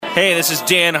Hey, this is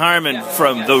Dan Harmon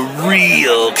from The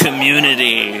Real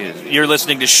Community. You're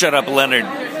listening to Shut Up, Leonard.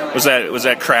 Was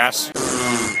that crass?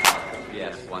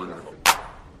 Yes, wonderful.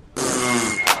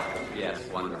 Yes,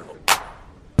 wonderful.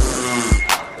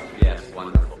 Yes,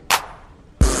 wonderful.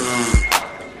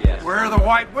 Yes. Where are the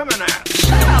white women at?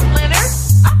 Shut up, Leonard.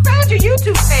 I found your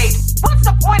YouTube page. What's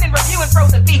the point in reviewing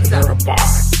frozen pizza? You're a bar.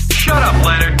 Shut up,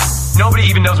 Leonard. Nobody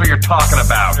even knows what you're talking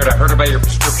about. I heard about your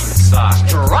prescription sock.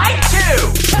 Strike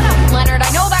two. Shut up, Leonard.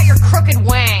 I know about your crooked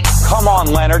wang. Come on,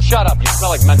 Leonard. Shut up. You smell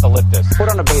like mentholyptus. Put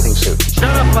on a bathing suit. Shut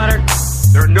up, Leonard.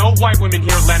 There are no white women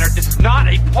here, Leonard. This is not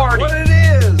a party. What it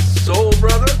is, soul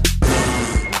brother?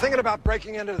 I'm thinking about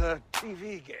breaking into the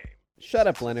TV game. Shut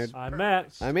up, Leonard. I'm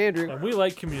Matt. I'm Andrew. And we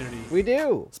like community. We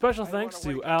do. Special thanks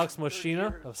to Alex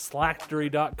Moschina of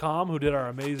Slacktory.com, who did our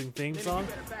amazing theme song.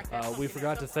 We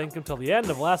forgot to thank him till the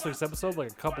end of last week's episode, like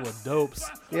a couple of dopes.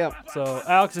 Yep. So,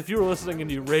 Alex, if you were listening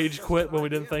and you rage quit when we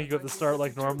didn't thank you at the start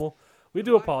like normal, we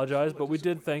do apologize, but we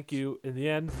did thank you in the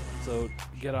end, so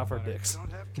get off our dicks.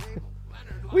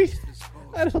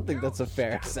 I don't think that's a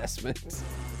fair assessment.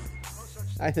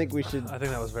 I think we should... I think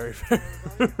that was very fair.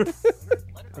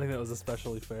 I think that was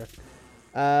especially fair.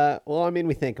 Well, I mean,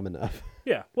 we thank him enough.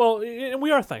 Yeah, well, and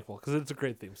we are thankful, because it's a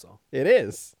great theme song. It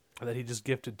is. That he just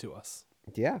gifted to us.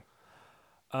 Yeah.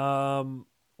 What are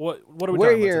we talking about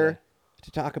We're here today?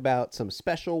 to talk about some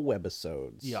special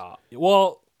webisodes. Yeah.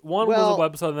 Well, one was a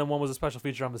webisode, and then one was a special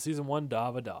feature on the season 1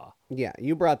 Da Da. Yeah,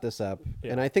 you brought this up,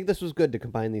 Yeah. and I think this was good to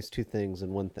combine these two things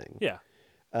in one thing. Yeah.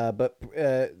 But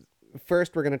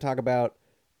first, we're going to talk about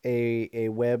a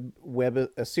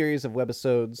series of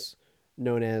webisodes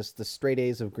known as the Stray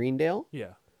Days of Greendale.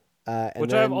 Yeah. And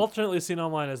Which then, I've alternately seen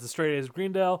online as the Stray Days of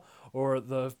Greendale, or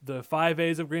the 5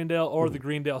 A's of Greendale, or the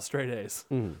Greendale Stray Days.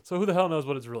 So who the hell knows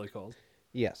what it's really called?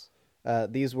 Yes.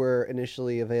 These were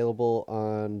initially available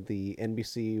on the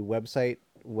NBC website,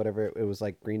 whatever it was,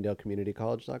 like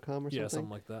greendaleCommunityCollege.com or something. Yeah,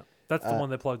 something like that. That's the one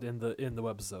they plugged in the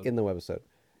webisode. In the webisode.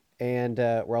 And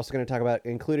we're also going to talk about,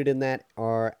 included in that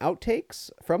are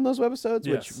outtakes from those webisodes,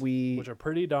 Yes, which are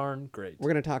pretty darn great. we're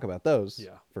going to talk about those,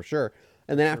 Yeah. for sure.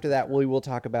 And then after that, we will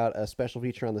talk about a special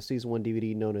feature on the Season 1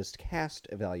 DVD known as Cast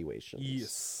Evaluations.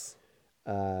 Yes.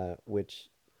 Which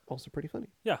also pretty funny.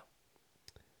 Yeah.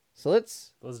 So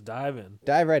let's dive in.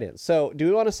 dive right in. So do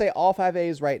we want to say all 5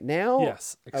 A's right now?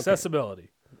 Yes.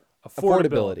 Accessibility. Okay.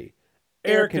 Affordability.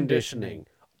 Air conditioning.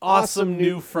 Awesome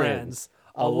new friends.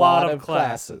 A lot of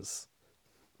classes.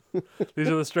 These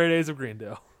are the Stray Days of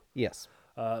Greendale. Yes.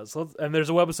 And there's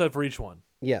a website for each one.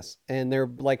 Yes. And they're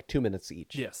like 2 minutes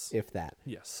each. Yes. If that.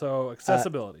 Yes. So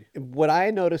accessibility. What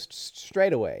I noticed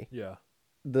straight away, Yeah.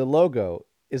 the logo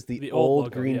is the old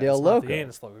logo, Greendale it's logo. Not the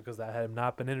anus logo, because that had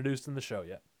not been introduced in the show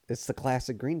yet. It's the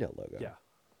classic Greendale logo. Yeah.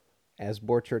 As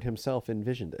Borchardt himself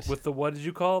envisioned it. With the, what did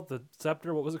you call it? The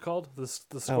scepter? What was it called? The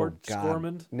God.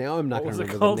 Scormond? Now I'm not What going to was it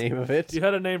remember called? the name of it. You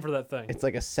had a name for that thing. It's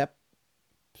like a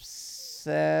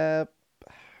God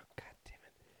damn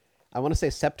it. I want to say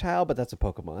Sceptile, but that's a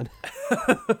Pokemon.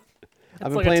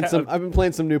 I've been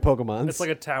playing some new Pokemons. It's like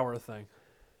a tower thing.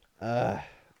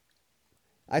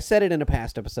 I said it in a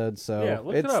past episode, so Yeah,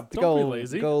 look it up. Don't be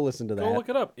lazy. Go listen to that. Go look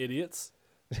it up, idiots.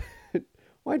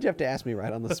 Why'd you have to ask me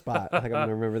right on the spot? Like I'm going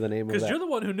to remember the name of that. Because you're the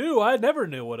one who knew. I never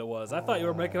knew what it was. I thought you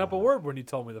were making up a word when you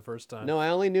told me the first time. No, I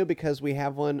only knew because we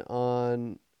had one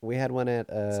at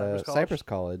Cypress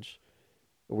College.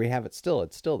 We have it still.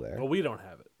 It's still there. Well, we don't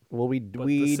have it. Well, we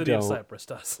the city don't. of Cypress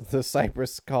does. The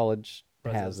Cypress College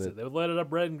has Presidents it. do. They would light it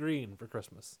up red and green for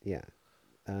Christmas. Yeah.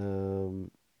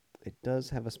 It does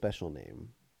have a special name.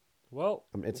 Well,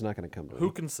 it's not going to come to me.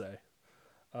 who can say?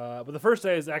 But the first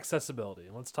day is accessibility,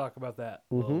 and let's talk about that,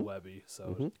 little Webby.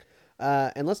 So,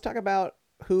 And let's talk about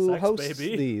who Sex, hosts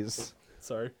baby. these.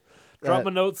 sorry, drop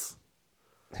my notes.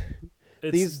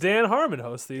 It's Dan Harmon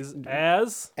hosts these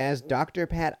As Dr.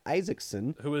 Pat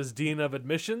Isaacson. who is Dean of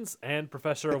Admissions and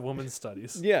Professor of Women's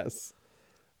Studies. Yes.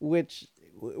 Where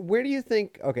do you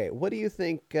think, okay, what do you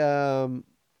think, how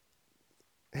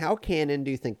canon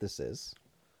do you think this is?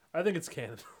 I think it's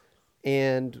canon.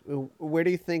 And where do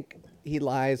you think he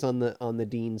lies on the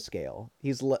Dean scale?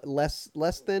 He's less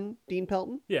than Dean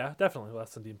Pelton? Yeah, definitely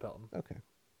less than Dean Pelton. Okay.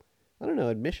 I don't know,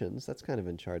 admissions, that's kind of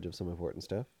in charge of some important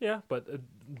stuff. Yeah, but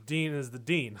Dean is the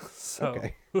Dean. So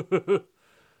Okay.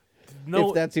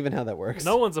 if that's even how that works.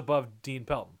 No one's above Dean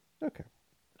Pelton. Okay.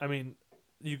 I mean,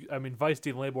 Vice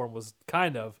Dean Laybourne was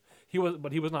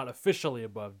but he was not officially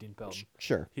above Dean Pelton.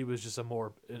 Sure. He was just a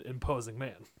more imposing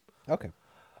man. Okay.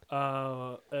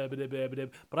 But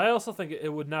I also think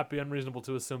it would not be unreasonable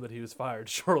to assume that he was fired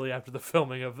shortly after the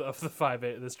filming of the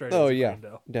 5-8, the Straight. Oh yeah,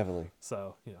 definitely.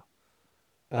 So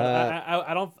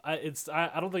I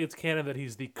don't think it's canon that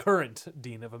he's the current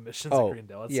dean of admissions at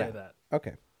Greendale. Let's say that.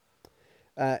 Okay.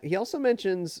 He also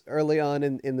mentions early on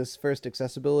in this first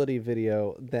accessibility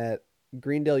video that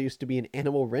Greendale used to be an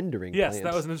animal rendering Yes, plant.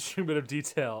 that was an interesting bit of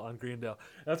detail on Greendale.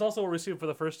 That's also where we see for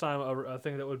the first time a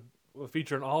thing that would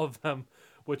feature in all of them,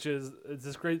 which is it's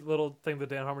this great little thing that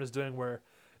Dan Harmon is doing where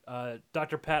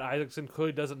Dr. Pat Isaacson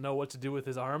clearly doesn't know what to do with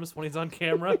his arms when he's on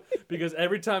camera because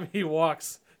every time he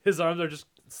walks, his arms are just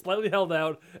slightly held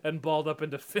out and balled up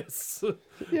into fists,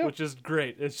 which is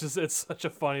great. It's such a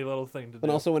funny little thing to do.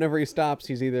 And also, whenever he stops,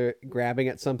 he's either grabbing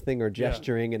at something or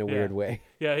gesturing in a weird way.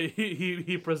 Yeah,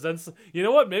 he presents. You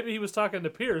know what? Maybe he was talking to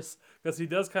Pierce because he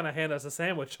does kind of hand us a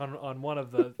sandwich on one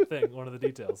of the one of the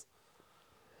details.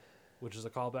 Which is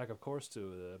a callback, of course, to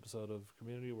the episode of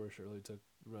Community where Shirley took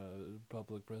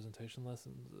public presentation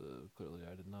lessons. Clearly,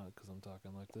 I did not, because I'm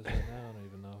talking like this right now. I don't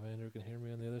even know if Andrew can hear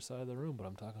me on the other side of the room, but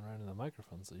I'm talking right into the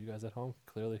microphone, so you guys at home can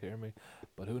clearly hear me.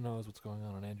 But who knows what's going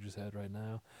on in Andrew's head right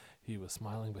now? He was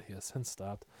smiling, but he has since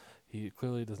stopped. He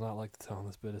clearly does not like the tone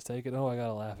this bit is taken. Oh, I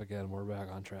gotta laugh again. We're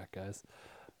back on track, guys.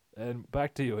 And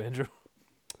back to you, Andrew.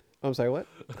 I'm sorry, what?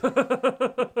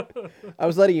 I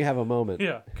was letting you have a moment.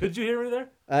 Yeah. Could you hear me there?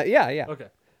 Yeah. Okay.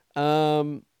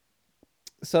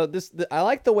 So I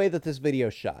like the way that this video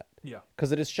is shot. Yeah.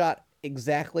 Because it is shot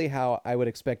exactly how I would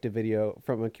expect a video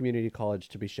from a community college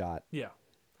to be shot. Yeah.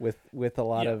 With a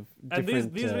lot of different...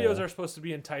 And these videos are supposed to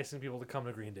be enticing people to come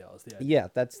to Greendale, is the idea. Yeah,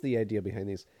 that's the idea behind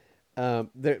these.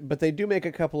 But they do make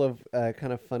a couple of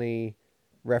kind of funny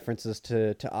references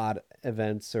to odd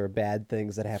events or bad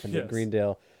things that happened at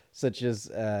Greendale. Such as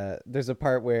there's a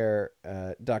part where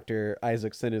Dr.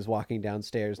 Isaacson is walking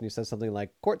downstairs and he says something like,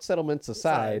 court settlements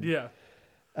aside. Yeah.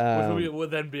 Which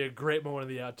would then be a great moment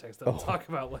in the outtakes that we'll talk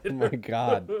about later. Oh, my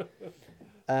God.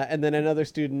 And then another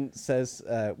student says,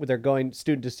 they're going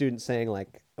student to student saying,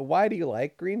 like, why do you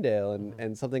like Greendale?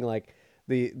 And something like,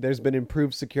 there's been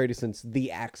improved security since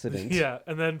the accident. Yeah,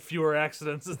 and then fewer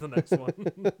accidents is the next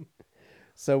one.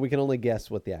 So we can only guess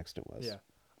what the accident was. Yeah.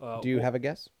 Do you have a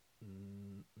guess?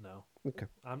 No. Okay.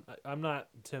 I'm not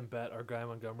Tim Bett or Guy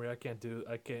Montgomery. I can't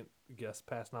guess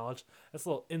past knowledge. That's a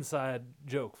little inside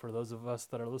joke for those of us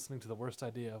that are listening to the worst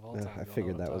idea of all time. I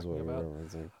figured that was what we were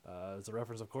referencing. It's a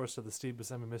reference, of course, to the Steve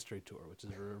Buscemi Mystery Tour, which is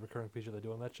a recurring feature they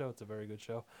do on that show. It's a very good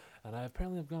show, and I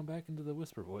apparently have gone back into the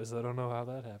Whisper Voice. I don't know how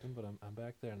that happened, but I'm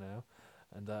back there now.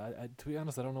 And to be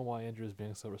honest, I don't know why Andrew is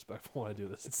being so respectful when I do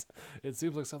this. It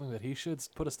seems like something that he should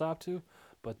put a stop to,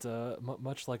 but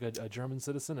much like a German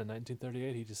citizen in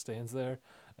 1938, he just stands there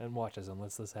and watches and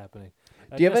lets this happening.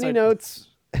 Do you have any notes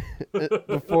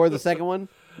before the second one?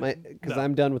 Because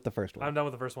I'm done with the first one. I'm done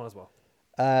with the first one as well.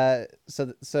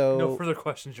 So no further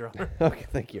questions, Your Honor. Okay,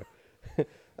 thank you.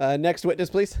 Next witness,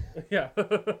 please. Yeah.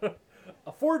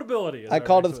 Affordability. I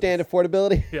call to the stand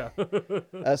affordability. Yeah.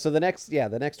 So the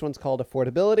next one's called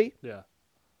affordability. Yeah.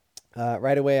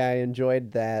 Right away, I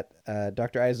enjoyed that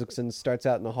Dr. Isaacson starts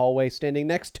out in the hallway standing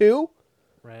next to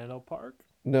Randall Park.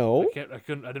 No. I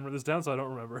didn't write this down, so I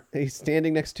don't remember. He's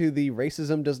standing next to the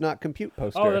 "Racism Does Not Compute"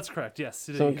 poster. Oh, that's correct. Yes.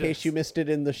 So in case you missed it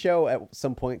in the show at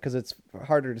some point, because it's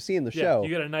harder to see in the show, you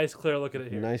get a nice clear look at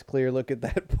it here. Nice clear look at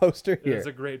that poster here. It's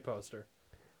a great poster.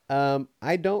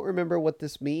 I don't remember what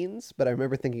this means, but I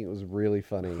remember thinking it was really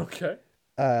funny. Okay.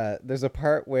 There's a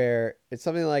part where it's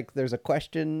something like there's a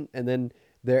question, and then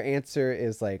their answer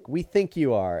is like, "We think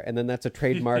you are," and then that's a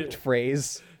trademarked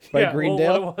phrase by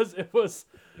Greendale. Well,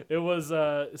 it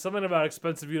was something about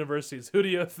expensive universities. Who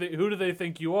do they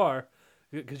think you are?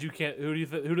 Because you can't. Who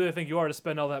do they think you are to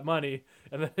spend all that money?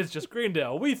 And then it's just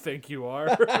Greendale. We think you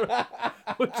are,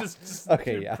 which is just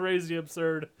crazy,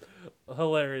 absurd,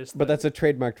 hilarious. But that's a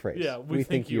trademarked phrase. Yeah, we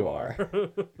think you are.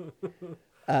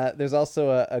 There's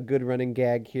also a good running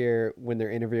gag here when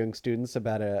they're interviewing students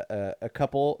about a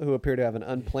couple who appear to have an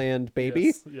unplanned baby.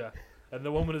 Yes, yeah, and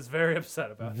the woman is very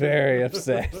upset about it. Very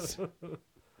upset.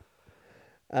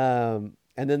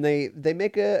 And then they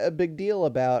make a big deal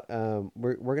about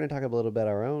we're going to talk a little bit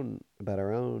about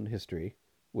our own history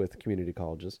with community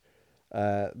colleges.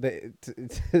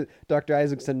 Dr.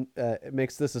 Isaacson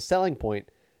makes this a selling point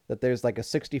that there's like a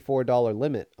 $64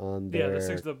 limit on their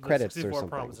credits the 64 or something.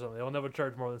 promise. They'll never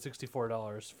charge more than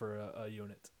 $64 for a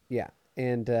unit. Yeah.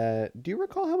 And do you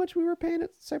recall how much we were paying at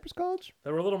Cypress College?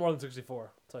 They were a little more than 64.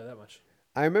 I'll tell you that much.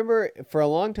 I remember for a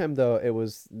long time though it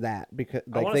was that because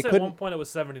I want to say at one point it was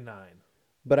 79.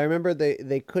 But I remember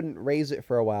they couldn't raise it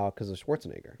for a while because of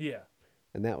Schwarzenegger. Yeah.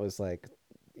 And that was like,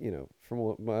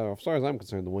 from as far as I'm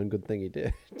concerned, the one good thing he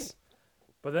did.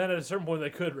 But then at a certain point they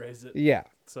could raise it. Yeah.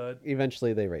 So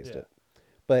eventually they raised it.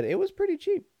 But it was pretty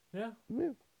cheap. Yeah.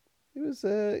 It was,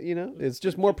 it's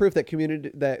just more proof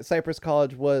that Cypress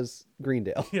College was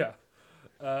Greendale. Yeah.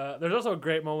 There's also a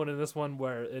great moment in this one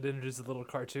where it introduces a little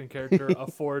cartoon character,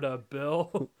 Afforda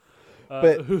Bill.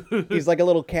 But he's like a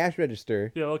little cash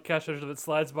register. Yeah, a little cash register that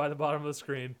slides by the bottom of the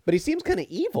screen. But he seems kind of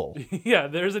evil. Yeah,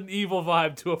 there's an evil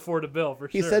vibe to Afforda Bill for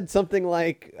sure. He said something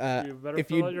like, "You better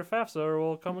fill out your FAFSA, or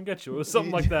we'll come and get you." It was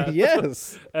something like that.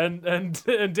 Yes. and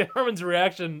Dan Harmon's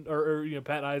reaction, or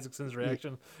Pat Isaacson's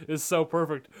reaction, is so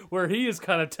perfect, where he is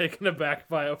kind of taken aback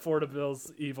by Afforda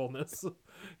Bill's evilness.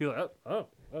 He's like, oh.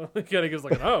 He kind of gives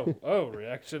like an oh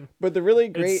reaction. But the really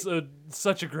great, it's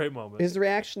such a great moment. His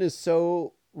reaction is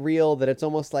so real that it's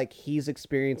almost like he's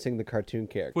experiencing the cartoon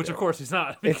character. Which of course he's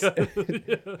not. Because,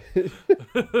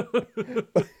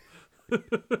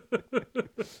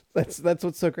 that's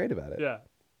what's so great about it. Yeah,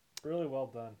 really well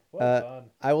done. Well done.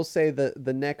 I will say that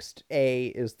the next A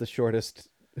is the shortest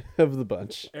of the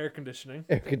bunch. Air conditioning,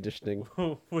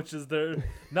 which is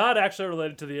not actually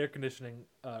related to the air conditioning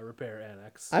repair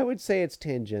annex. I would say it's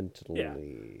tangentially. Yeah.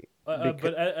 But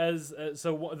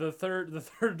so the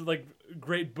third like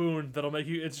great boon that'll make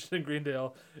you interested in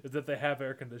Greendale is that they have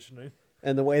air conditioning.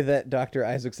 And the way that Dr.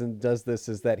 Isaacson does this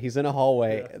is that he's in a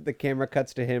hallway, the camera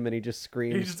cuts to him, and he just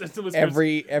screams,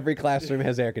 every classroom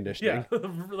has air conditioning. Yeah,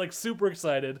 like super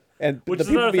excited. And the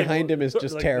people behind him is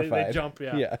just like, terrified. They jump,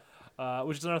 yeah.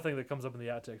 Which is another thing that comes up in the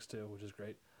outtakes too, which is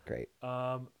great. Great.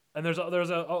 And there's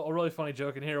a really funny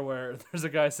joke in here where there's a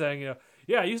guy saying,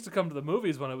 I used to come to the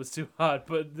movies when it was too hot,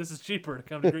 but this is cheaper to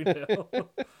come to Greendale.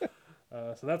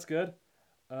 So that's good.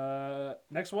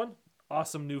 Next one,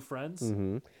 awesome new friends.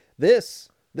 Mm-hmm. This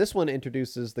one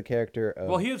introduces the character of...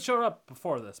 Well, he had shown up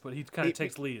before this, but he kind of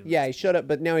takes lead. Yeah, he showed up,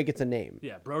 but now he gets a name.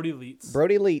 Yeah, Brody Leitz.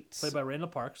 Played by Randall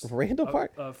Parks. Randall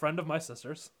Parks? A friend of my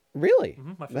sister's. Really?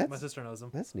 Mm-hmm. My sister knows him.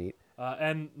 That's neat.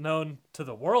 And known to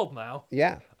the world now.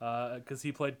 Yeah. Because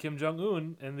he played Kim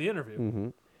Jong-un in The Interview. Mm-hmm.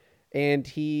 And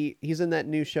he's in that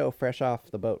new show, Fresh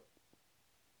Off the Boat.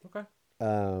 Okay.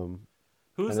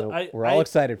 We're all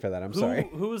excited for that. I'm sorry.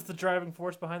 Who is the driving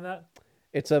force behind that?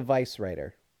 It's a Vice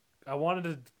writer. I wanted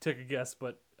to take a guess,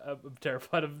 but I'm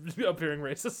terrified of appearing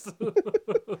racist.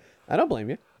 I don't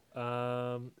blame you.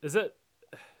 Is it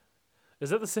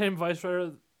the same Vice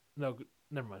writer? No,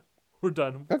 never mind. We're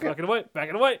done. Okay. Back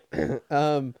and away.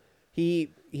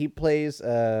 He plays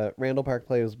Randall Park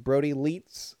plays Brody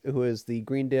Leitz, who is the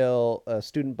Greendale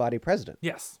student body president.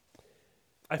 Yes.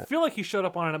 I feel like he showed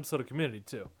up on an episode of Community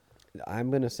too. I'm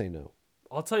gonna say no.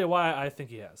 I'll tell you why I think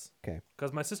he has. Okay.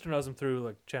 Because my sister knows him through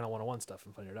like Channel 101 stuff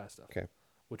and Funny or Die stuff. Okay.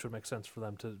 Which would make sense for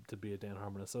them to be a Dan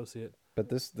Harmon associate. But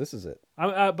this is it.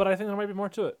 But I think there might be more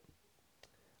to it.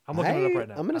 I'm looking it up right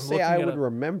now. I'm gonna say I would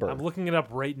remember. I'm looking it up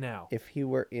right now. If he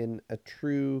were in a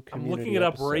true Community I'm looking it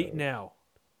up episode. right now.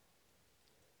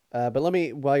 But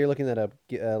while you're looking that up,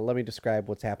 let me describe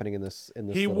what's happening in this.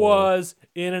 He was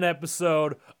in an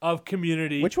episode of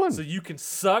Community. Which one? So you can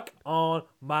suck on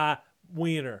my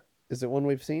wiener. Is it one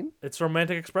we've seen? It's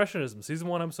Romantic Expressionism, season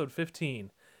 1, episode 15.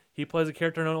 He plays a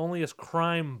character known only as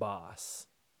Crime Boss.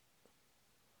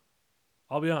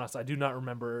 I'll be honest, I do not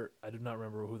remember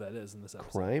who that is in this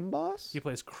episode. Crime Boss? He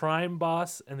plays Crime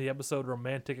Boss in the episode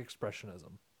Romantic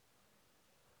Expressionism.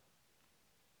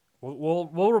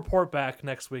 We'll report back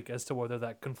next week as to whether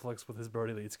that conflicts with his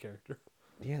Brody Leeds character.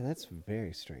 Yeah, that's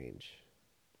very strange.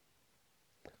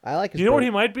 I like. Do you know what he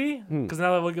might be? Because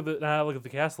now that I look at the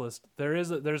cast list,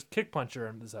 there's Kick Puncher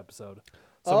in this episode,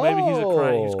 so maybe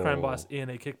he's crime boss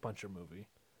in a Kick Puncher movie.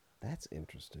 That's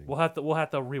interesting. We'll have to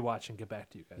rewatch and get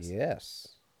back to you guys.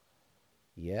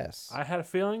 Yes. I had a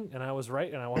feeling, and I was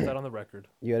right, and I want that on the record.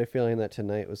 You had a feeling that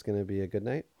tonight was going to be a good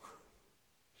night?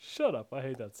 Shut up! I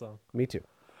hate that song. Me too.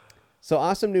 So,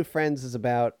 Awesome New Friends is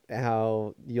about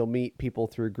how you'll meet people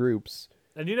through groups.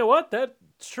 And you know what? That's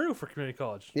true for community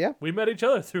college. Yeah. We met each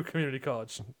other through community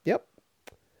college. Yep.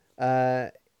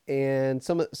 And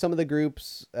some of the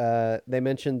groups, they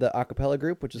mentioned the a cappella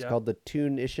group, which is called the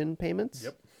Tune-Ishin Payments.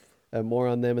 Yep. More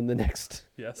on them in the next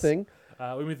thing.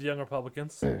 We meet the Young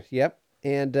Republicans. Yep.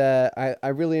 And I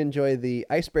really enjoy the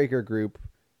Icebreaker group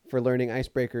for learning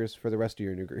icebreakers for the rest of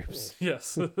your new groups.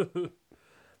 Yes.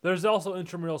 There's also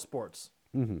Intramural Sports,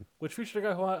 which featured a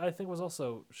guy who I think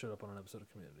showed up on an episode of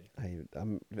Community.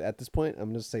 I'm at this point, I'm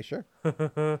going to say sure.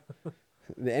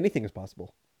 Anything is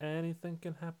possible. Anything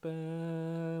can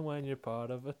happen when you're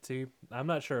part of a team. I'm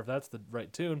not sure if that's the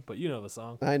right tune, but you know the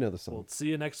song. I know the song. We'll see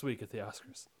you next week at the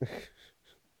Oscars.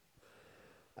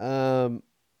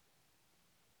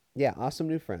 Yeah, Awesome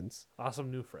New Friends. Awesome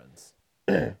New Friends.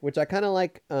 Which I kind of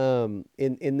like.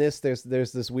 In this, there's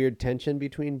this weird tension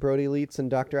between Brody Leitz and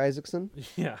Dr. Isaacson.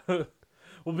 Yeah.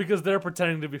 Well, because they're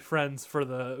pretending to be friends for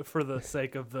the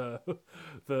sake of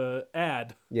the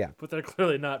ad. Yeah. But they're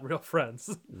clearly not real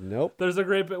friends. Nope. There's a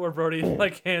great bit where Brody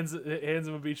like hands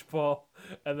him a beach ball,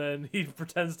 and then he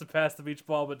pretends to pass the beach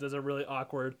ball, but does a really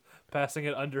awkward passing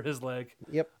it under his leg.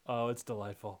 Yep. Oh, it's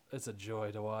delightful. It's a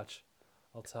joy to watch.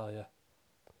 I'll tell you.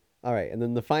 All right, and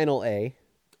then the final A.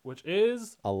 Which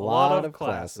is a lot of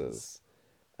classes.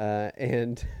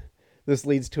 And this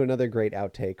leads to another great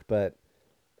outtake, but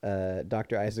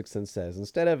Dr. Isaacson says,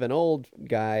 instead of an old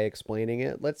guy explaining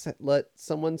it, let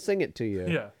someone sing it to you.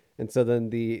 Yeah. And so then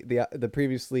the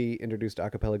previously introduced a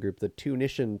cappella group, the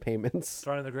Tunisian Payments.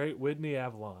 Starring the great Whitney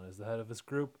Avalon as the head of this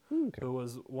group, who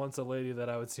was once a lady that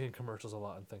I would see in commercials a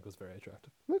lot and think was very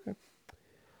attractive. Okay.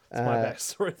 That's my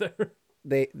backstory there.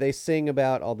 They sing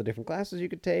about all the different classes you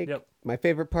could take. Yep. My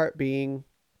favorite part being,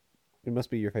 it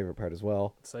must be your favorite part as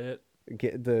well. Say it.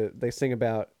 They sing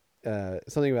about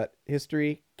something about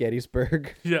history,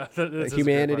 Gettysburg. Yeah, that's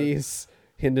humanities,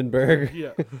 Hindenburg.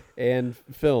 Yeah. And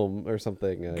film or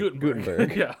something.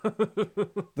 Gutenberg. Yeah.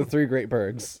 The three great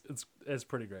bergs. It's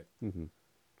pretty great. Mm-hmm.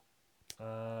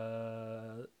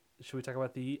 Should we talk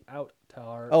about the out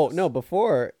tower? Oh no!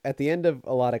 Before, at the end of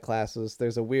a lot of classes,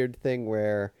 there's a weird thing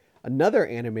where another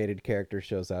animated character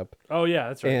shows up. Oh yeah,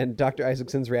 that's right. And Dr.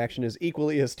 Isaacson's reaction is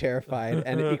equally as terrified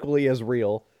and equally as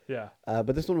real. Yeah.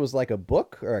 But this one was like a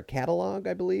book or a catalog,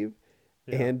 I believe.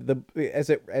 Yeah. And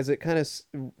as it kind of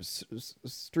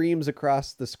streams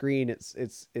across the screen,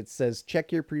 it says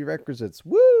check your prerequisites.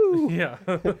 Woo! Yeah.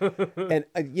 And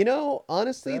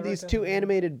honestly, these two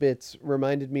animated bits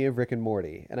reminded me of Rick and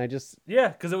Morty, and I just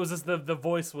because it was just the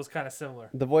voice was kind of similar.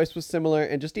 The voice was similar,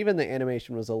 and just even the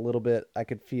animation was a little bit. I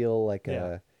could feel like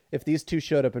if these two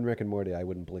showed up in Rick and Morty, I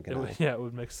wouldn't blink an eye. Yeah, it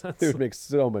would make sense. It would make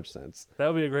so much sense. That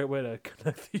would be a great way to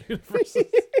connect the universes.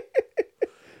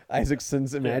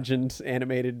 Isaacson's imagined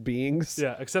animated beings.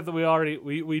 Yeah, except that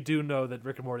we do know that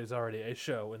Rick and Morty is already a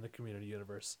show in the Community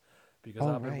universe because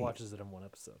Abby watches it in one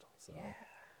episode. So. Yeah.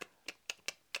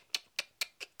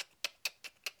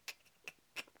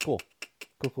 Cool.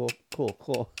 I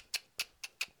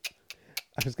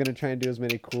was gonna try and do as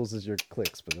many cools as your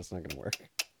clicks, but that's not gonna work.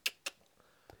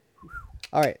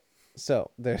 All right,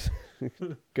 so there's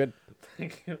good.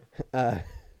 Thank you. There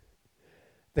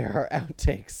are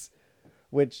outtakes.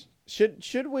 Which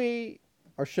should we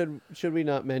or should we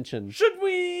not mention? Should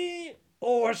we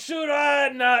or should I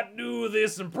not do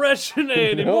this impression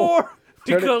anymore?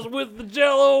 Because with the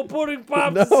Jell-O pudding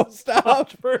pops, no, stop.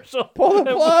 Controversial. Pull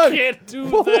the plug. We can't do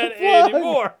that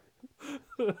anymore.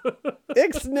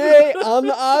 Ixnay on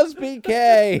the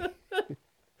OzBK.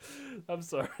 I'm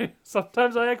sorry.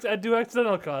 Sometimes I do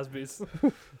accidental Cosbys.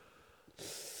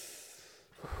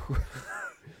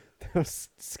 That was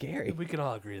scary. We can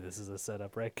all agree this is a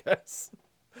setup, right, guys?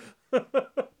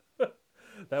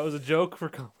 That was a joke for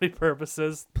comedy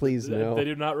purposes. Please no. They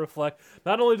do not reflect.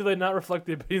 Not only do they not reflect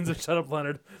the opinions of Shut Up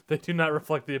Leonard, they do not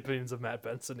reflect the opinions of Matt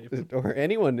Benson even. Or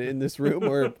anyone in this room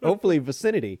or hopefully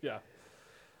vicinity. Yeah.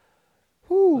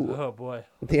 Whew. Oh boy.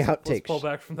 The outtakes. Let's pull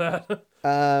back from that.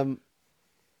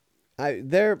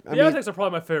 The outtakes are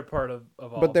probably my favorite part of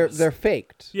all. But they're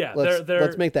faked. Yeah,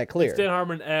 let's make that clear. It's Dan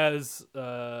Harmon as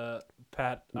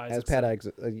Pat Isaacson. As Pat having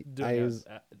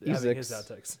his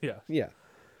outtakes. Yeah. Yeah.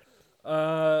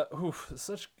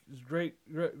 Such great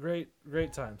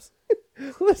times.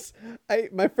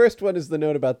 My first one is the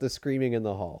note about the screaming in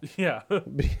the hall. Yeah.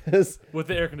 Because with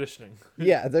the air conditioning.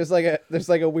 Yeah, there's like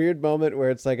a weird moment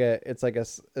where it's like a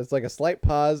slight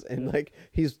pause and like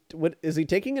what is he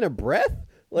taking in a breath?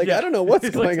 Like, yeah. I don't know what's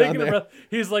going on there.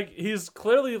 He's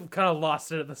clearly kind of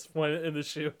lost it at this point in the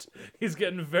shoot. He's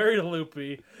getting very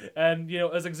loopy. And,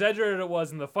 as exaggerated it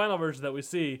was in the final version that we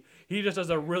see, he just does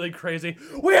a really crazy,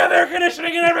 we have air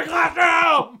conditioning in every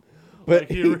classroom! But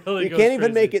like, he really goes can't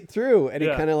even crazy. make it through. And he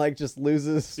kind of like just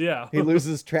loses. Yeah. He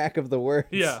loses track of the words.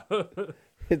 Yeah.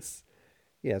 It's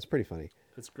pretty funny.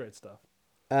 It's great stuff.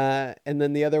 And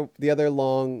then the other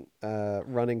long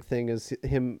running thing is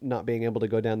him not being able to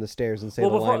go down the stairs and say the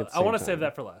line at the same I want to time. save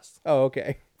that for last. Oh,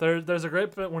 okay. There's a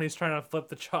great bit when he's trying to flip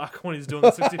the chalk when he's doing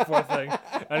the 64 thing,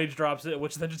 and he drops it,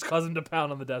 which then just causes him to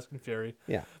pound on the desk in fury.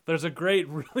 Yeah. There's a great,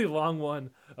 really long one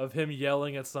of him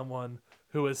yelling at someone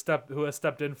who has stepped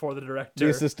in for the director,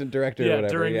 the assistant director, yeah, or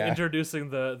whatever. During introducing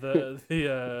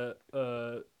the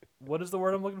what is the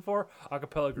word I'm looking for?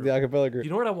 Acapella group. The acapella group. You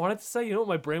know what I wanted to say? You know what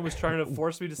my brain was trying to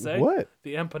force me to say? What?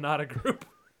 The Empanada group.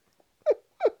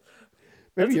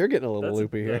 Maybe you're getting a little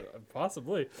loopy here.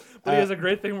 Possibly. But he has a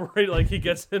great thing where he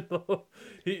gets into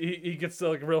he gets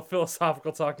to real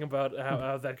philosophical talking about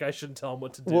how that guy shouldn't tell him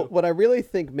what to do. Well, what I really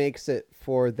think makes it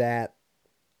for that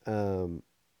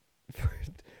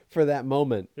for that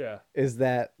moment. Yeah. Is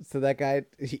that that guy?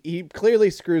 He clearly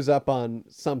screws up on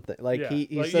something. Like Yeah. he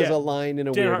Like, says yeah. a line in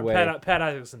a Dan weird Hart- way. Pat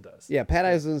Isaacson does. Yeah, Pat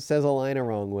Eisen says a line a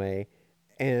wrong way,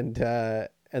 and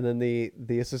then the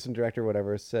assistant director or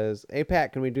whatever says, "Hey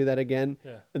Pat, can we do that again?"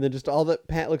 Yeah. And then just all that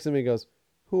Pat looks at me and goes,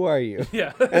 "Who are you?"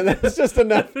 Yeah. And that's just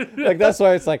enough. Like that's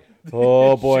why it's like,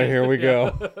 oh boy, here we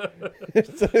go.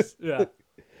 It's just- Yeah.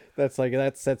 That's like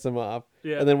that sets him off.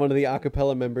 Yeah. And then one of the a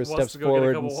cappella members Wants steps to go get a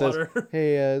forward cup and of says, water.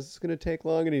 "Hey, is this gonna take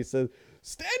long?" And he says,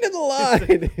 "Stand in the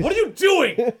line." What are you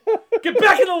doing? Get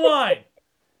back in the line.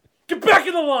 Get back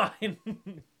in the line.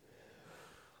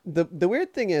 The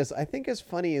weird thing is, I think as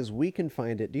funny as we can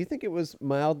find it, do you think it was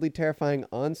mildly terrifying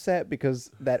on set because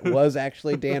that was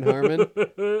actually Dan Harmon?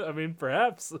 I mean,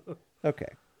 perhaps. Okay.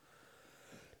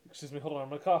 Excuse me. Hold on. I'm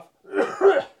gonna cough.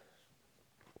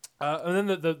 And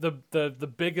then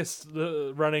the biggest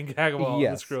running gag of all in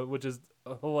Yes. this crew, which is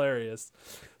hilarious.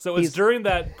 So it's He's- during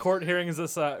that court hearings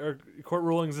aside or court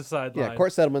rulings aside line. Yeah,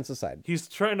 court settlements aside. He's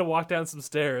trying to walk down some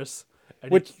stairs,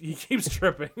 and Which- he keeps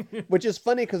tripping. Which is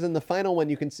funny because in the final one,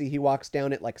 you can see he walks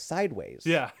down it like sideways.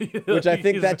 Yeah, Which I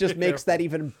think He's that just very makes careful. that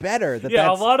even better. Yeah,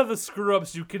 That's, a lot of the screw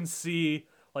ups you can see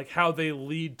like how they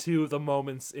lead to the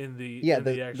moments in the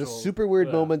the actual super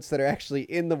weird moments that are actually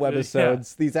in the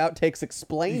webisodes. These outtakes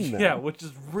explain them. Yeah, which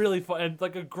is really fun and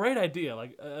like a great idea.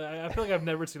 Like I feel like I've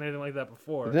never seen anything like that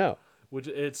before. No. Which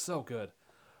it's so good.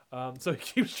 So he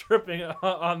keeps tripping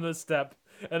on the step,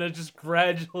 and it's just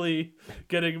gradually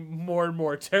getting more and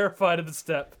more terrified of the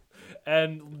step,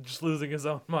 and just losing his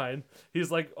own mind.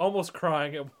 He's like almost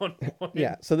crying at one point.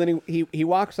 Yeah. So then he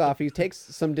walks off. He takes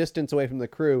some distance away from the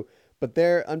crew, but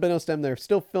they're unbeknownst to him, they're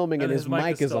still filming, and his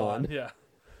mic is still on. Yeah.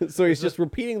 So he's just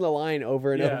repeating the line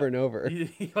over and Yeah. over and over.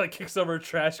 He like kicks over a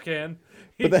trash can.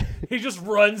 But He just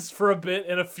runs for a bit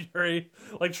in a fury,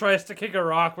 like tries to kick a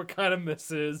rock, but kind of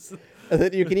misses. And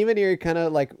then you can even hear he kind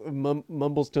of like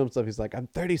mumbles to himself. He's like, "I'm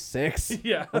 36.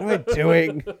 Yeah. What am I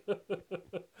doing?"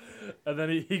 And then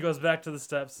he goes back to the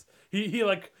steps.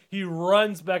 He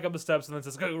runs back up the steps and then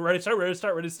says, "Go, ready,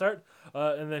 start."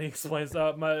 And then he explains,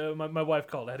 my wife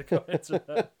called. I had to go answer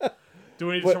that. Do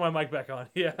we need to turn my mic back on?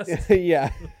 Yes.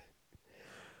 Yeah.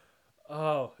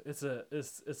 Oh, it's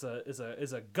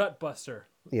a gut buster.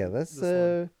 Yeah, that's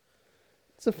This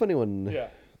it's a funny one. Yeah.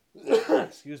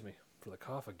 Excuse me for the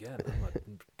cough again. I'm a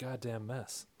goddamn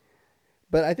mess.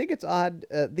 But I think it's odd.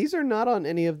 These are not on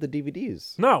any of the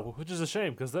DVDs. No, which is a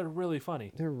shame because they're really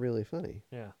funny. They're really funny.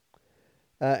 Yeah.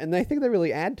 And I think they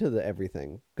really add to the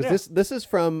everything because Yeah. this is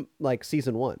from like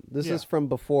season 1. This Yeah. is from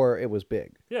before it was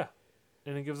big. Yeah.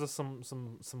 And it gives us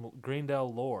some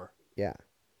Greendale lore. Yeah.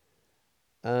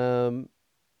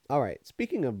 All right.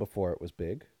 Speaking of before it was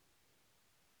big,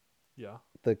 Yeah.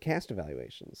 the cast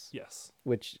evaluations, Yes.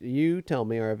 which you tell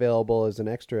me are available as an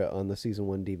extra on the season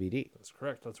 1 DVD. That's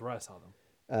correct. That's where I saw them.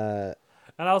 Uh,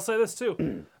 And I'll say this too.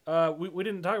 We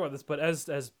didn't talk about this, but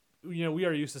as you know, we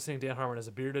are used to seeing Dan Harmon as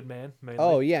a bearded man mainly.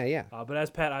 oh yeah, yeah, But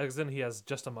as Pat Isaacson, he has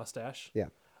just a mustache. yeah.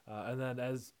 And then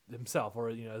as himself, or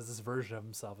as this version of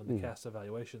himself in the cast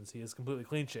evaluations, he is completely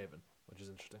clean shaven, which is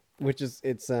interesting. Which is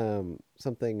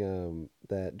something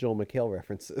that Joel McHale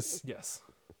references. Yes.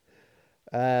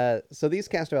 So these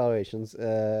cast evaluations,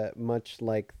 much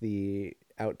like the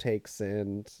outtakes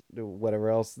and whatever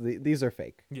else, these are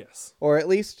fake, Yes. or at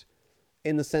least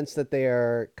in the sense that they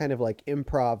are kind of like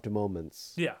improv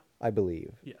moments. Yeah. I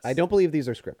believe. Yes. I don't believe these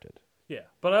are scripted. Yeah.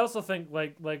 But I also think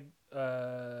like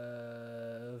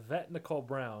that Nicole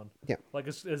Brown. Yeah. Like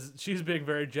is she's being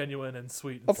very genuine and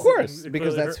sweet. Of course, and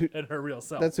because clearly that's her, who- and her real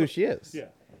self. That's who she is. Yeah.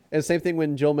 And same thing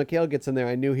when Joel McHale gets in there,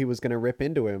 I knew he was going to rip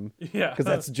into him. Yeah. Because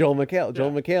that's Joel McHale.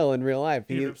 Joel McHale in real life.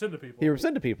 He rips into people. He rips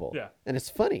into people. Yeah. And it's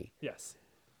funny. Yes.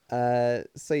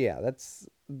 So yeah, that's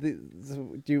do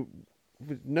you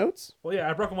notes? Well, yeah,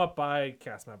 I broke them up by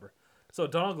cast member. So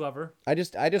Donald Glover, I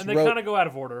just and they wrote kind of go out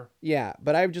of order. yeah,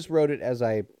 but I just wrote it as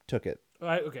I took it.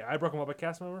 I broke them up by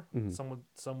cast member. Mm-hmm.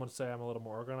 Some would say I'm a little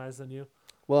more organized than you.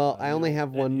 Well, I You only don't- have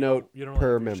and one you note don't- you don't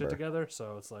per like your shit member. together,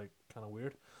 so it's like kind of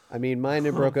weird. I mean, mine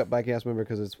it broke up by cast member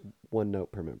because it's one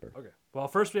note per member. Okay. Well,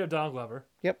 first we have Donald Glover.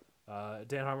 Yep.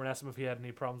 Dan Harmon asked him if he had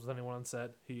any problems with anyone on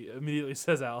set. He immediately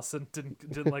says Allison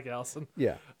didn't like Allison.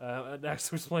 Yeah. And asked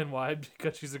to explain why,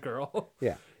 because she's a girl.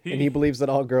 Yeah. And he believes that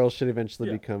all girls should eventually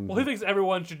Yeah. become. Well, he thinks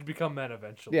everyone should become men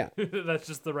eventually. Yeah. That's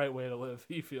just the right way to live,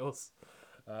 he feels.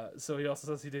 So he also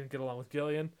says he didn't get along with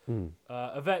Gillian. Hmm.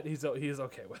 Yvette, he is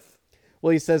okay with.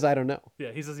 Well, he says, I don't know,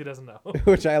 Yeah, he says he doesn't know.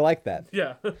 which I like that.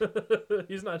 Yeah,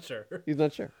 he's not sure. He's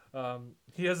not sure.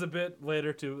 He has a bit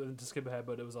later too, to skip ahead,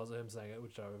 but it was also him saying it,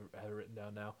 which I have written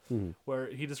down now, where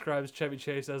he describes Chevy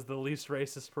Chase as the least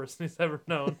racist person he's ever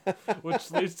known,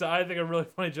 which leads to, I think, a really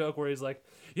funny joke where he's like,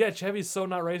 yeah, Chevy's so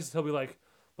not racist, he'll be like,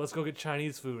 let's go get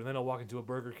Chinese food, and then he'll walk into a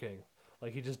Burger King.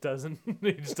 Like, he just doesn't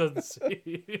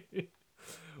see,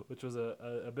 which was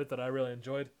a bit that I really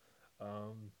enjoyed.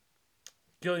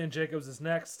 Gillian Jacobs is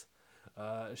next.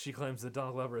 She claims that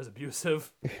Donald Glover is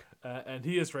abusive, and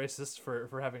he is racist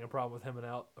for having a problem with him and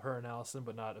her and Allison,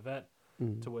 but not Yvette.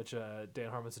 To which Dan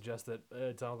Harmon suggests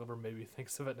that Donald Glover maybe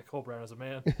thinks Yvette Nicole Brown is a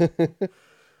man.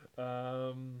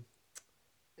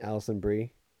 Allison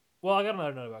Brie. Well, I got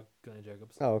another note about Gillian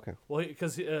Jacobs. Oh, okay. Well,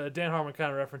 because Dan Harmon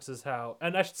kind of references how,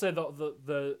 and I should say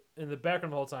the in the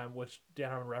background the whole time, which Dan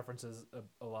Harmon references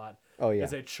a lot. Oh, yeah.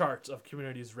 Is a chart of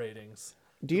Community's ratings.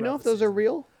 Do you know if throughout the those are season.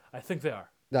 real? I think they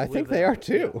are. I think they are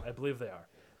too. Yeah, I believe they are.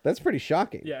 That's pretty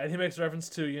shocking. Yeah, and he makes reference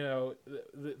to,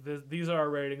 these are our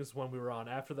ratings when we were on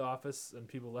after The Office and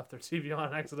people left their TV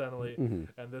on accidentally,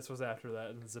 and this was after that,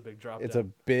 and it's a big drop. It's a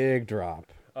big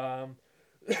drop. And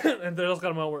there's also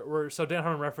got a moment where so Dan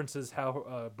Harmon references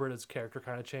how Britta's character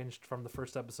kind of changed from the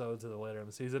first episode to the later in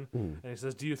the season, and he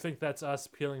says, "Do you think that's us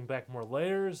peeling back more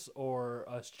layers or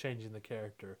us changing the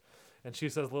character?" And she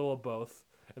says, "A little of both."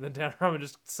 And then Dan Harmon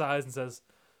just sighs and says,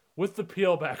 "With the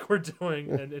peel back we're doing,"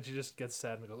 and she just gets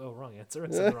sad and goes, "Oh, wrong answer. I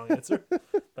said the wrong answer."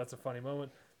 That's a funny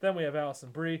moment. Then we have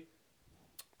Allison Brie,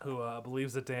 who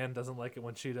believes that Dan doesn't like it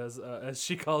when she does, as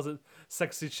she calls it,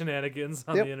 sexy shenanigans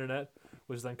on the internet,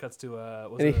 which then cuts to a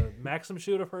Maxim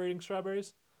shoot of her eating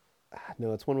strawberries.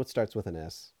 No, it's one that starts with an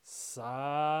S. Silent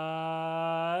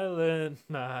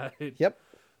Night. Yep,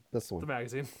 that's the one. The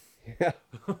magazine. Yeah.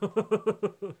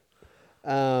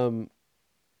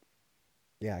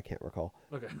 Yeah, I can't recall.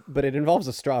 Okay. But it involves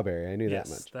a strawberry. I knew Yes,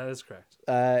 that much. that is correct.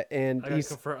 And I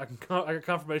got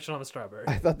confirmation on the strawberry.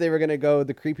 I thought they were gonna go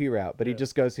the creepy route, but he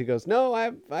goes, no,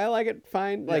 I like it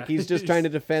fine. Like he's just trying to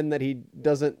defend that he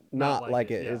doesn't not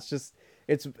like it. yeah. It's just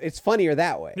it's funnier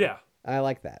that way. Yeah. I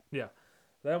like that. Yeah.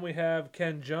 Then we have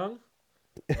Ken Jeong.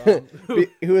 Who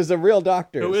is a real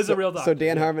doctor. Who is a real doctor. So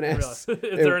Dan Harmon asks,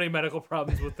 Is there any medical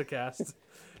problems with the cast?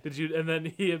 And then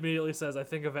he immediately says, I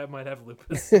think Yvette might have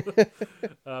lupus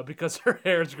because her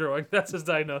hair is growing. That's his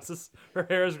diagnosis. Her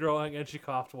hair is growing and she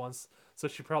coughed once, so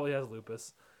she probably has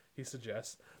lupus, he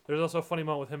suggests. There's also a funny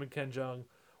moment with him and Ken Jeong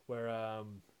where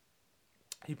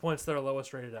he points to their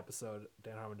lowest rated episode,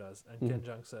 Dan Harmon does, and Ken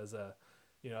Jeong says,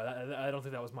 I don't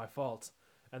think that was my fault.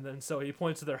 And then so he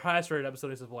points to their highest rated episode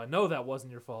and he says, well, I know that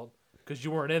wasn't your fault because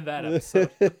you weren't in that episode.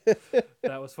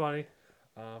 That was funny.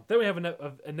 Then we have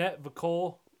Annette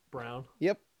Vicole Brown.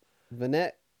 Yep.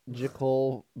 Vanette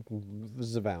Jacole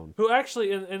Zavoun. Who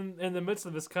actually, in the midst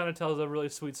of this, kind of tells a really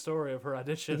sweet story of her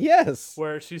audition. Yes.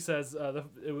 Where she says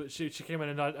she came in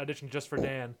and auditioned just for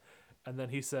Dan, and then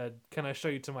he said, "Can I show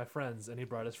you to my friends?" And he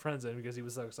brought his friends in because he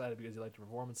was so excited because he liked her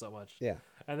performance so much. Yeah.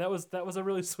 And that was a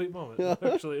really sweet moment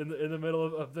actually in the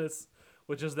middle of this,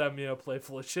 which is them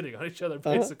playfully shitting on each other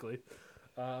basically.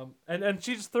 And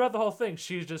she just throughout the whole thing,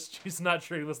 she's not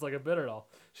treating this like a bit at all.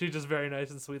 She's just very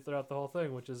nice and sweet throughout the whole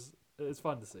thing, which is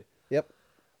fun to see. Yep.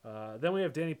 Then we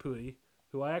have Danny Pudi,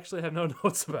 who I actually have no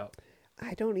notes about.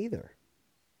 I don't either.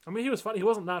 I mean, he was funny. He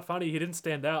wasn't not funny. He didn't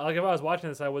stand out. Like if I was watching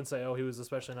this, I wouldn't say, "Oh, he was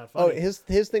especially not funny." Oh,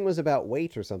 his thing was about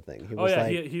weight or something. He was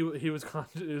he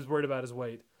was worried about his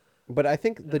weight. But I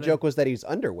think the joke was that he's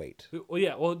underweight. Well,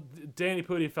 yeah. Well, Danny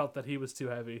Pudi felt that he was too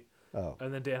heavy. Oh.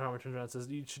 And then Dan Harmon turns around and says,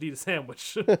 "You should eat a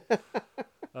sandwich."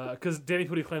 Because Danny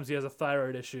Pudi claims he has a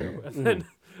thyroid issue. And then,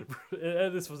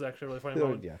 and this was actually a really funny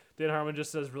moment. Yeah. Dan Harmon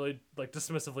just says really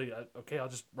dismissively, "Okay, I'll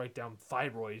just write down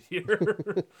thyroid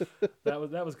here."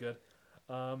 That was good.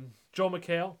 Joel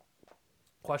McHale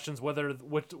questions what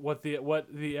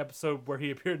the episode where he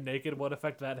appeared naked, what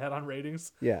effect that had on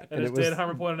ratings. Yeah. And as Dan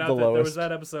Harmon pointed out, that there was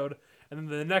that episode, and then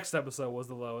the next episode was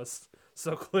the lowest.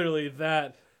 So clearly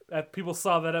that people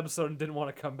saw that episode and didn't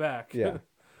want to come back. Yeah.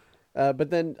 But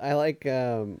then I like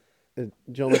Joel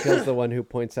McHale's the one who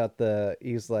points out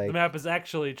he's like... The map is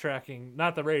actually tracking,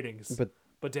 not the ratings,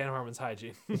 but Dan Harmon's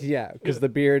hygiene. Yeah, because the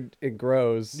beard, it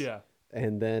grows. Yeah.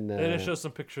 And then... and it shows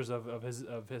some pictures of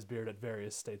his beard at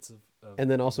various states of and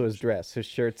then also his dress. His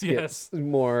shirts get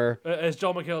more... As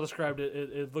Joel McHale described it,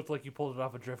 it looked like you pulled it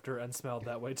off a drifter and smelled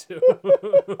that way too.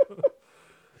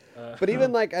 But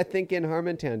even I think in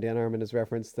Harmontown, Dan Harmon has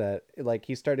referenced that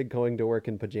he started going to work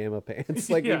in pajama pants.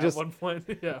 At one point,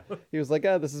 yeah. He was like,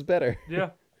 "Oh, this is better." Yeah.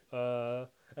 And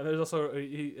there's also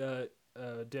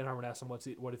Dan Harmon asks him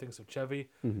what he thinks of Chevy,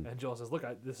 and Joel says, "Look,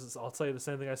 I'll tell you the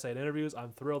same thing I say in interviews.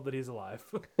 I'm thrilled that he's alive."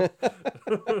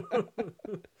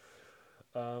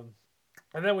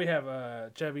 And then we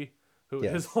have Chevy, who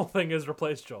his whole thing is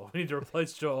replace Joel. We need to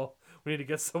replace Joel. We need to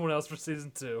get someone else for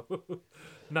season 2,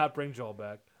 not bring Joel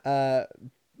back.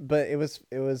 But it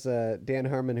was Dan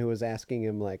Harmon who was asking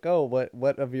him like, "Oh,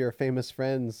 what of your famous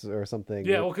friends or something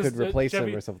could replace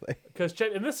him or something?" Because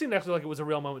and this seemed actually like it was a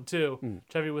real moment too.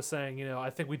 Chevy was saying, I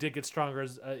think we did get stronger,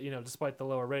 as despite the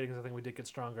lower ratings, I think we did get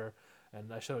stronger.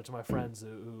 And I showed it to my friends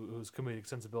whose comedic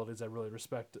sensibilities I really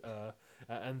respect,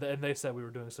 and they said we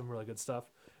were doing some really good stuff.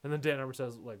 And then Dan Harmon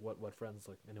says, like, what friends?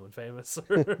 Like, anyone famous?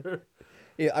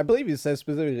 Yeah, I believe he says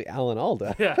specifically Alan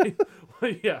Alda.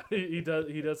 He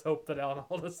does hope that Alan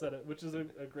Alda said it, which is a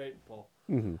great pull.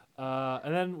 And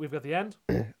then we've got the end.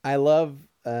 I love,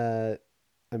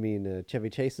 Chevy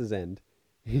Chase's end.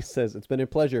 He says, "It's been a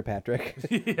pleasure, Patrick."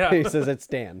 He says it's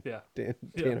Dan.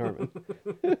 Dan Harmon.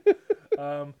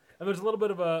 And there's a little bit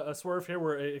of a swerve here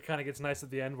where it kind of gets nice at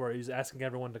the end where he's asking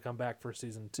everyone to come back for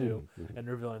season 2 and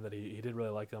revealing that he did really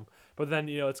like them. But then,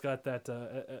 it's got that,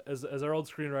 as our old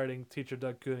screenwriting teacher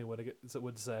Doug Cooney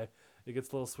would say, it gets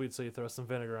a little sweet, so you throw some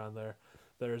vinegar on there.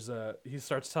 He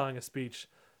starts telling a speech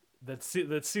that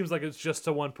seems like it's just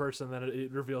to one person, then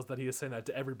it reveals that he is saying that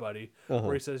to everybody,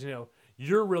 where he says,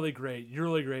 "You're really great. You're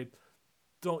really great.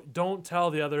 Don't tell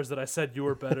the others that I said you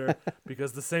were better,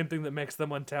 because the same thing that makes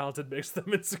them untalented makes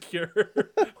them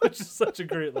insecure," which is such a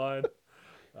great line.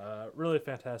 Really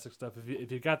fantastic stuff.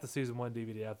 If you got the season 1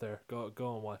 DVD out there, go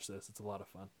and watch this. It's a lot of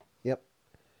fun. Yep.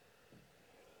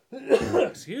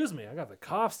 Excuse me, I got the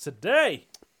coughs today.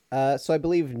 So I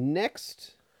believe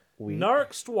next week,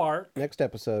 next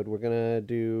episode, we're gonna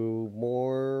do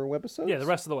more webisodes. Yeah, the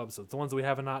rest of the webisodes, the ones that we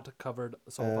have not covered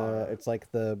so far. It's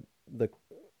like the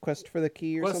Quest for the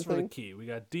Key or something? Quest for the Key. We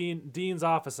got Dean's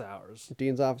Office Hours.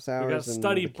 Dean's Office Hours. We got and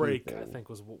Study the Key Break, thing. I think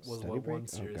was Study what Break? one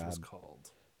series was called.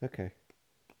 Okay.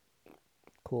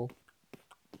 Cool.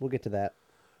 We'll get to that.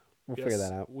 We'll figure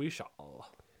that out. We shall.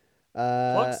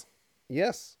 Plugs?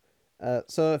 Yes.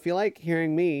 So if you like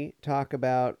hearing me talk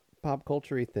about pop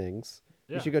culture-y things,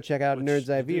 you should go check out Nerd's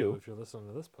Eye View. If you're listening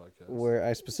to this podcast. Where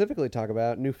I specifically talk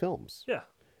about new films. Yeah.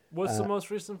 What's the most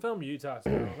recent film you talked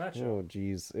about on that show? Oh,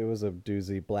 geez. It was a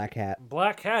doozy. Black Hat.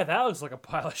 Black Hat? That looks like a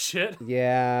pile of shit.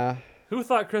 Yeah. Who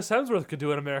thought Chris Hemsworth could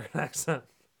do an American accent?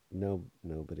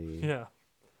 Nobody. Yeah.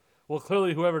 Well,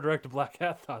 clearly whoever directed Black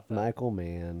Hat thought that. Michael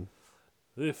Mann.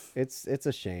 If. It's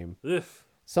a shame. If.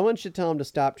 Someone should tell him to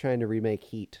stop trying to remake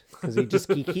Heat, because he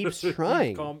keeps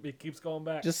trying. He keeps going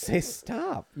back. Just say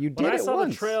stop. You did when it I saw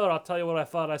once. the trailer, I'll tell you what I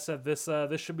thought. I said this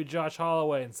should be Josh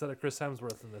Holloway instead of Chris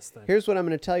Hemsworth in this thing. Here's what I'm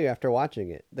going to tell you after watching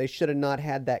it. They should have not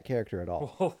had that character at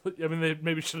all. Well, I mean, they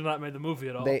maybe should have not made the movie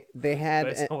at all. They had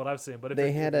based on what I've seen, but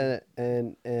they had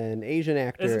an Asian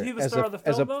actor Isn't he the star of the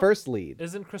film, as a though? first lead.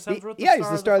 Isn't Chris Hemsworth the yeah, star he's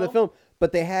the of star of the film? film.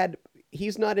 But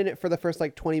he's not in it for the first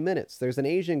 20 minutes. There's an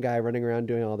Asian guy running around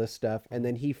doing all this stuff, and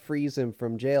then he frees him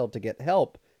from jail to get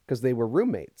help because they were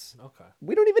roommates. Okay.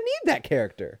 We don't even need that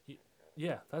character.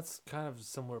 Yeah, that's kind of a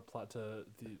similar plot to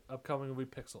the upcoming movie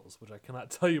Pixels, which I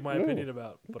cannot tell you my opinion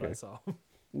about, but I saw.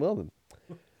 Well then.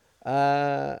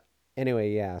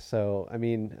 Anyway, yeah, so, I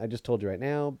mean, I just told you right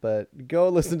now, but go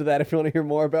listen to that if you want to hear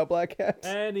more about Black Hat.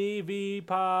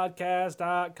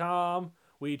 NEVpodcast.com.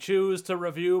 We choose to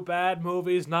review bad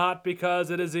movies not because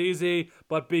it is easy,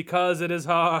 but because it is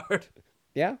hard.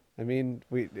 Yeah, I mean,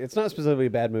 it's not specifically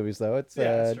bad movies, though. It's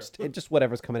just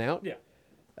whatever's coming out. Yeah.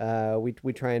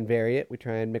 We try and vary it. We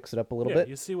try and mix it up a little bit.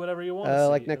 You see whatever you want to see.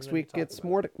 Like next week, it's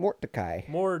Mordecai.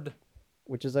 Mord.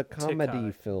 Which is a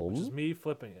comedy film. Which is me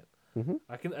flipping it. Mm-hmm.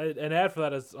 I can an ad for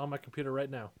that is on my computer right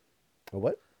now. A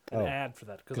what? An ad for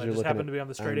that because I just happened to be on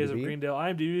the Straight A's of Greendale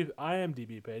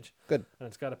IMDb page. Good. And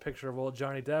it's got a picture of old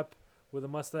Johnny Depp with a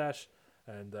mustache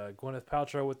and Gwyneth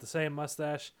Paltrow with the same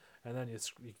mustache, and then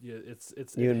it's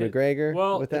Ewan McGregor.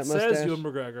 Well, with that it mustache? says Ewan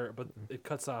McGregor, but it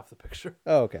cuts off the picture.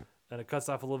 Oh, okay. And it cuts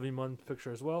off Olivia Munn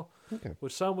picture as well. Okay.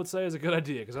 Which some would say is a good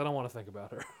idea because I don't want to think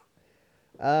about her.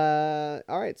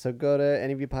 All right, so go to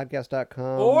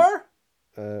NEVpodcast.com. Or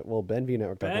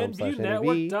BenviewNetwork.com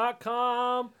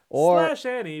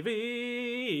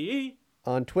BenviewNetwork.com/NEV.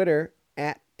 On Twitter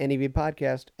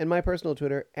 @NEVPodcast and my personal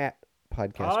Twitter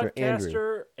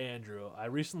 @Podcaster Andrew. I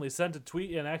recently sent a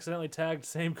tweet and accidentally tagged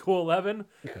SameCool11,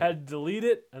 had to delete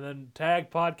it, and then tag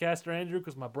Podcaster Andrew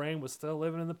because my brain was still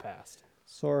living in the past.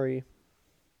 Sorry.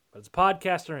 But it's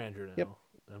Podcaster Andrew now. Yep.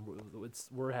 And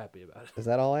we're happy about it. Is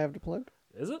that all I have to plug?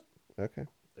 Is it? Okay.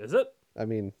 Is it? I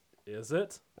mean... Is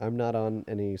it? I'm not on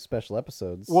any special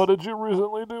episodes. What did you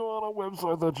recently do on a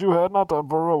website that you had not done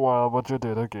for a while, but you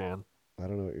did again? I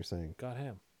don't know what you're saying. Got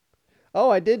ham. Oh,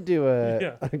 I did do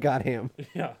Yeah. a got ham.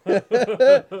 Yeah.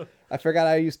 I forgot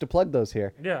I used to plug those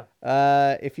here. Yeah.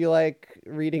 If you like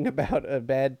reading about a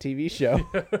bad TV show,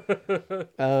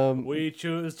 We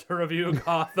choose to review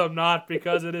Gotham not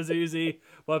because it is easy,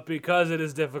 but because it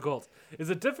is difficult. Is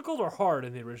it difficult or hard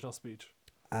in the original speech?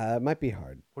 it might be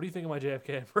hard. What do you think of my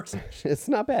JFK impersonation? It's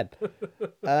not bad.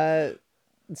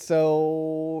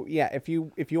 So yeah, if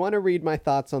you want to read my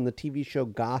thoughts on the TV show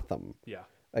Gotham, Yeah.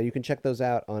 you can check those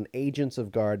out on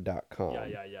agentsofguard.com.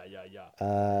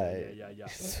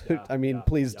 I mean,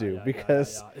 please do,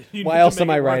 because why else am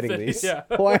I writing these? Yeah.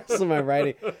 Why else am I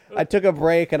writing? I took a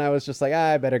break and I was just like,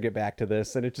 I better get back to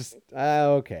this, and it just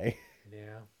okay.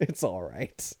 Yeah. It's all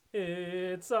right.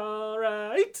 It's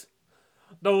alright.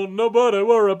 Don't nobody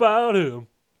worry about him.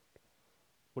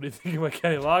 What do you think of my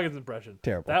Kenny Loggins impression?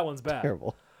 Terrible. That one's bad.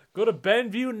 Terrible. Go to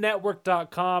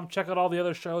BenviewNetwork.com. Check out all the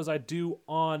other shows I do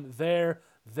on there.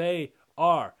 They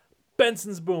are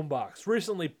Benson's Boombox,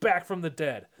 recently back from the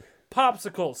dead.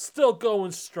 Popsicle, still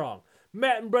going strong.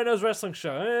 Matt and Brendo's Wrestling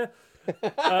Show.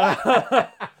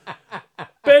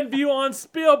 Benview on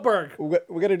Spielberg.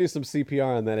 We're gonna do some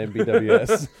CPR on that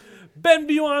MBWS.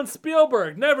 Benview on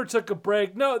Spielberg. Never took a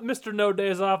break. No, Mr. No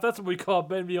Days Off. That's what we call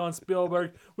Benview on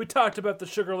Spielberg. We talked about the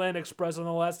Sugarland Express on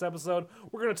the last episode.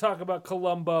 We're going to talk about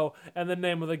Columbo and The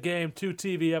Name of the Game, 2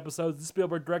 TV episodes that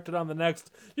Spielberg directed on the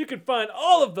next. You can find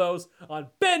all of those on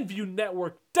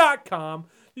BenviewNetwork.com.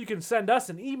 You can send us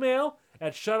an email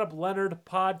at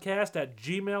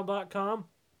shutupleonardpodcast@gmail.com.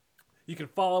 You can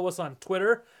follow us on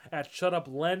Twitter at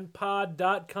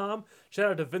shutuplenpod.com.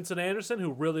 Shout out to Vincent Anderson,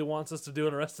 who really wants us to do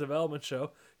an Arrested Development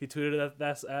show. He tweeted at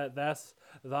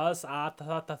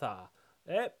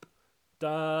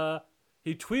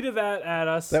he tweeted that at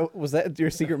us. Was that your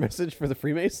secret message for the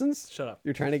Freemasons? Shut up.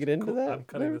 You're trying to get into that? I'm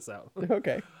cutting this out.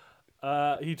 Okay.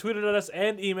 He tweeted at us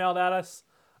and emailed at us.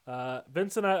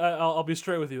 Vincent, I'll be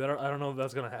straight with you. I don't know if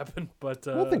that's going to happen, but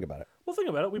We'll think about it. We'll think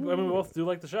about it. We both do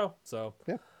like the show, so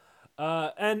Yeah.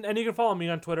 And you can follow me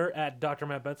on Twitter at Dr.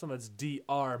 Matt Benson. That's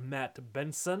Dr. Matt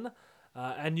Benson.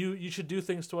 And you should do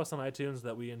things to us on iTunes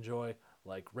that we enjoy,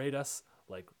 like rate us,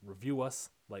 like review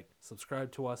us, like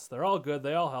subscribe to us. They're all good.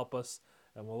 They all help us,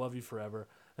 and we'll love you forever.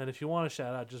 And if you want a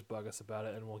shout out, just bug us about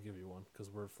it, and we'll give you one because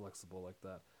we're flexible like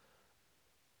that.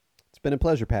 It's been a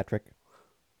pleasure, Patrick.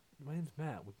 My name's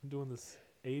Matt. We've been doing this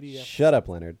 80 episodes. Shut up,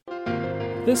 Leonard.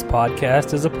 This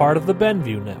podcast is a part of the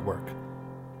Benview Network.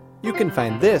 You can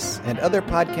find this and other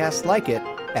podcasts like it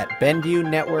at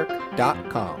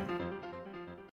BenviewNetwork.com.